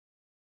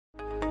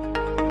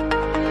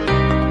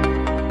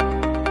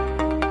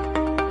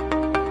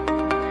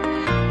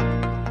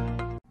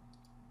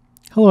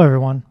Hello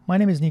everyone, my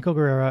name is Nico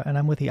Guerrera and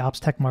I'm with the Ops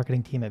Tech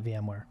Marketing team at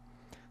VMware.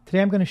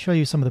 Today I'm going to show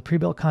you some of the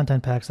pre-built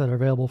content packs that are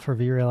available for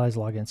vRealize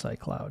Log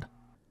Insight Cloud.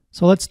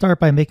 So let's start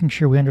by making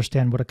sure we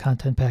understand what a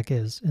content pack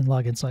is in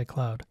Log Insight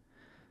Cloud.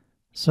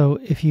 So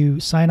if you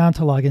sign on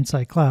to Log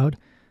Insight Cloud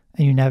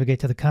and you navigate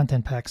to the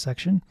content pack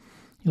section,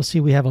 you'll see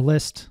we have a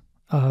list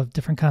of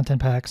different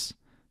content packs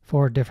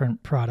for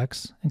different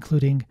products,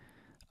 including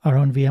our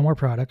own VMware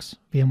products,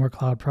 VMware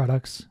Cloud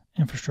products,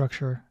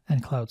 infrastructure,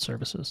 and cloud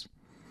services.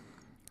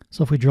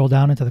 So if we drill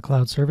down into the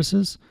cloud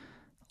services,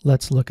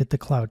 let's look at the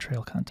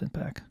CloudTrail content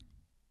pack.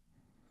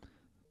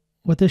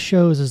 What this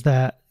shows is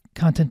that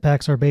content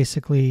packs are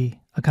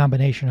basically a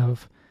combination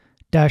of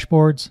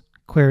dashboards,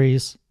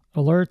 queries,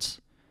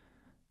 alerts,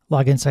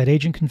 Log Insight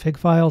agent config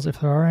files, if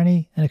there are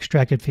any, and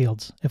extracted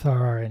fields, if there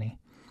are any.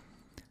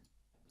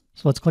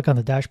 So let's click on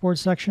the dashboard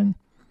section,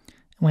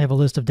 and we have a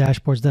list of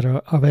dashboards that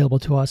are available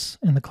to us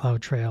in the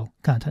CloudTrail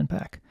content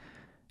pack.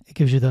 It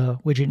gives you the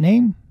widget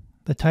name,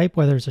 the type,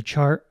 whether it's a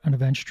chart, an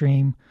event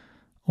stream,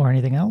 or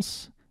anything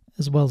else,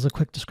 as well as a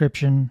quick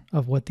description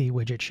of what the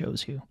widget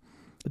shows you.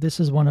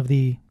 This is one of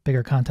the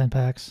bigger content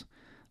packs.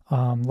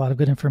 A lot of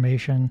good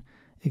information.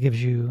 It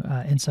gives you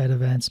insight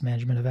events,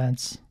 management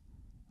events,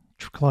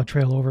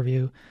 CloudTrail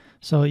overview.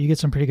 So you get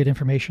some pretty good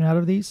information out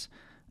of these.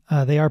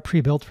 They are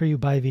pre-built for you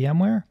by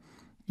VMware.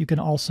 You can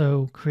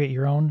also create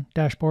your own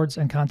dashboards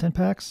and content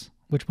packs,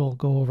 which we'll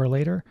go over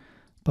later,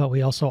 but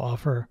we also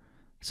offer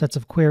sets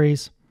of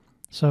queries.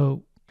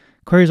 So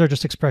queries are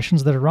just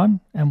expressions that are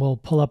run and will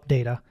pull up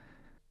data.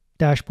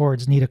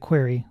 Dashboards need a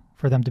query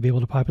for them to be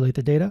able to populate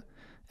the data,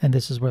 and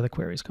this is where the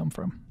queries come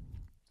from.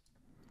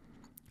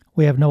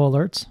 We have no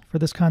alerts for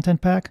this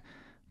content pack,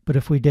 but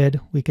if we did,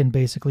 we can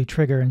basically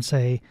trigger and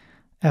say,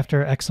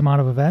 after X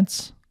amount of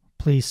events,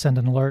 please send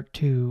an alert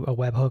to a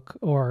webhook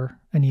or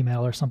an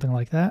email or something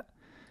like that.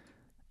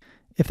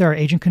 If there are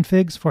agent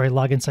configs for a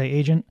Log Insight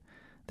agent,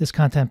 this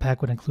content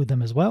pack would include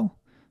them as well.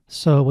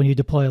 So when you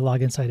deploy a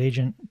Log Insight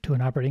agent to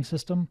an operating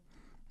system,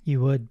 you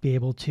would be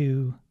able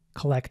to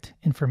collect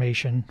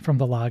information from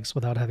the logs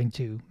without having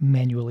to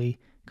manually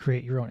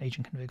create your own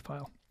agent config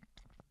file.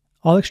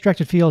 All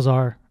extracted fields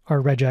are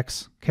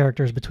regex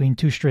characters between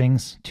two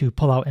strings to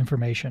pull out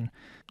information.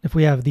 If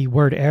we have the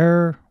word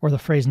error or the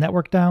phrase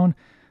network down,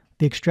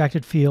 the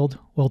extracted field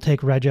will take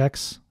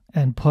regex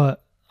and put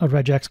a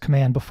regex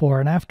command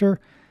before and after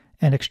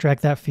and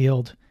extract that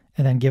field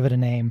and then give it a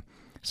name.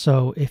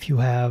 So if you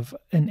have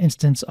an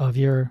instance of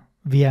your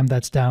VM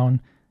that's down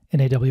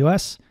in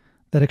AWS,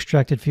 that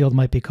extracted field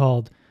might be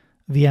called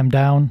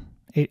vmdown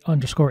 _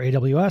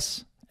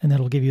 AWS, and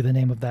that'll give you the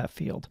name of that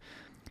field.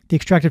 The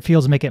extracted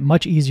fields make it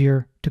much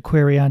easier to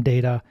query on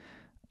data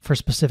for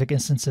specific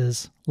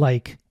instances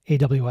like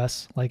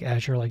AWS, like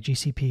Azure, like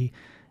GCP,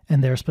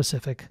 and their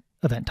specific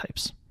event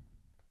types.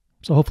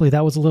 So hopefully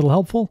that was a little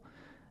helpful,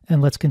 and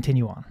let's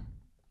continue on.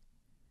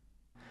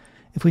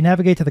 If we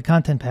navigate to the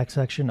content pack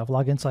section of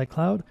Log Insight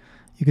Cloud,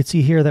 you can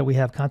see here that we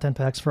have content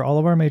packs for all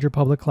of our major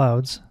public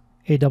clouds,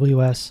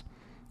 AWS,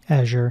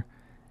 Azure,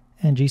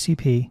 and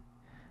GCP,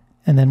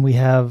 and then we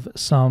have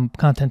some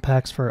content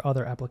packs for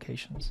other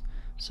applications.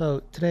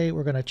 So today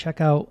we're going to check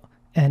out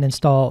and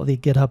install the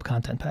GitHub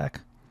content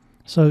pack.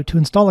 So to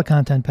install a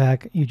content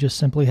pack, you just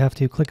simply have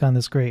to click on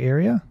this gray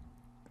area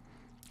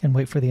and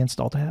wait for the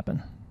install to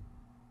happen.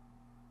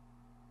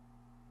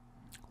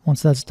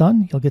 Once that's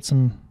done, you'll get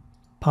some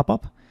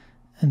pop-up,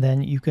 and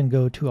then you can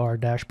go to our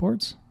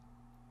dashboards.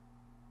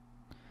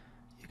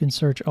 You can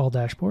search all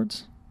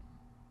dashboards.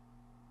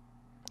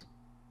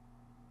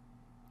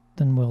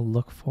 Then we'll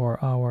look for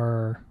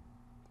our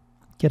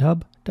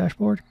GitHub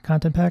dashboard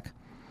content pack.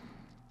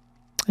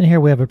 And here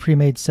we have a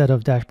pre-made set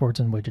of dashboards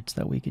and widgets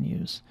that we can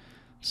use.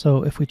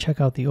 So if we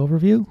check out the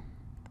overview,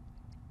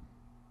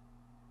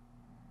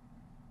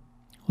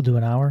 we'll do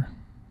an hour.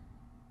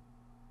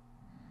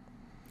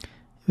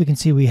 We can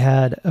see we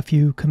had a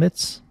few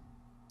commits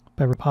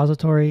by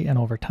repository and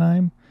over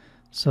time.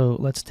 So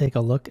let's take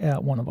a look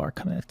at one of our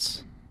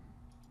commits.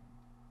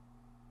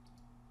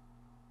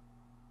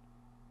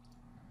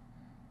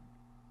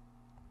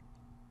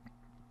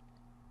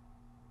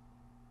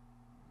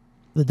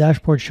 The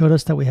dashboard showed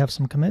us that we have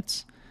some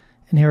commits,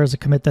 and here is a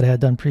commit that I had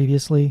done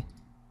previously,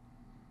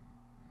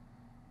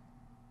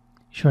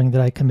 showing that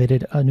I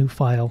committed a new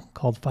file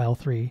called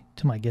file3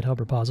 to my GitHub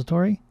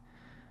repository,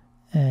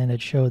 and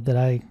it showed that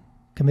I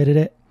committed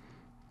it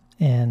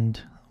and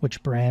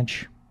which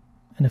branch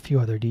and a few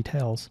other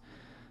details.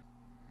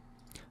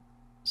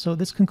 So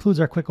this concludes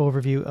our quick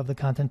overview of the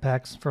content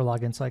packs for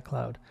Log Insight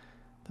Cloud.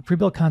 The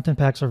pre-built content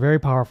packs are very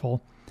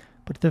powerful,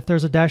 but if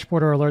there's a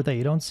dashboard or alert that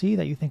you don't see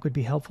that you think would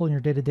be helpful in your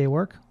day-to-day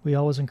work, we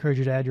always encourage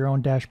you to add your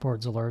own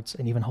dashboards, alerts,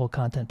 and even whole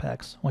content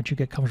packs once you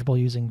get comfortable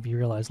using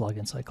vRealize Log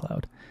Insight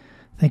Cloud.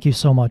 Thank you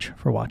so much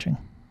for watching.